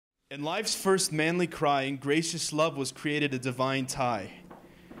In life's first manly cry, in gracious love was created a divine tie.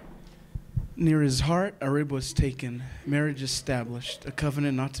 Near his heart, a rib was taken, marriage established, a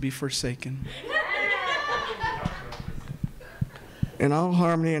covenant not to be forsaken. In all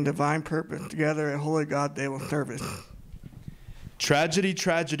harmony and divine purpose, together a holy God they will service. Tragedy,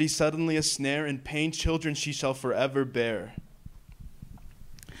 tragedy, suddenly a snare, in pain children she shall forever bear.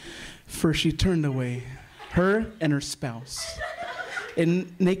 For she turned away, her and her spouse.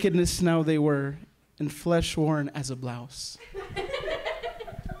 In nakedness now they were, in flesh worn as a blouse.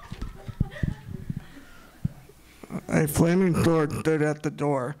 A flaming sword stood at the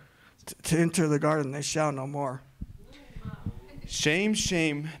door. To enter the garden they shall no more. Shame,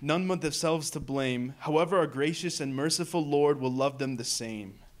 shame, none but themselves to blame. However, our gracious and merciful Lord will love them the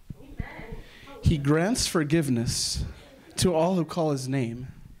same. He grants forgiveness to all who call his name.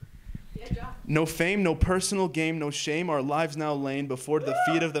 No fame, no personal game, no shame, our lives now lain before the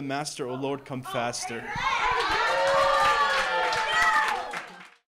feet of the Master, O Lord, come faster.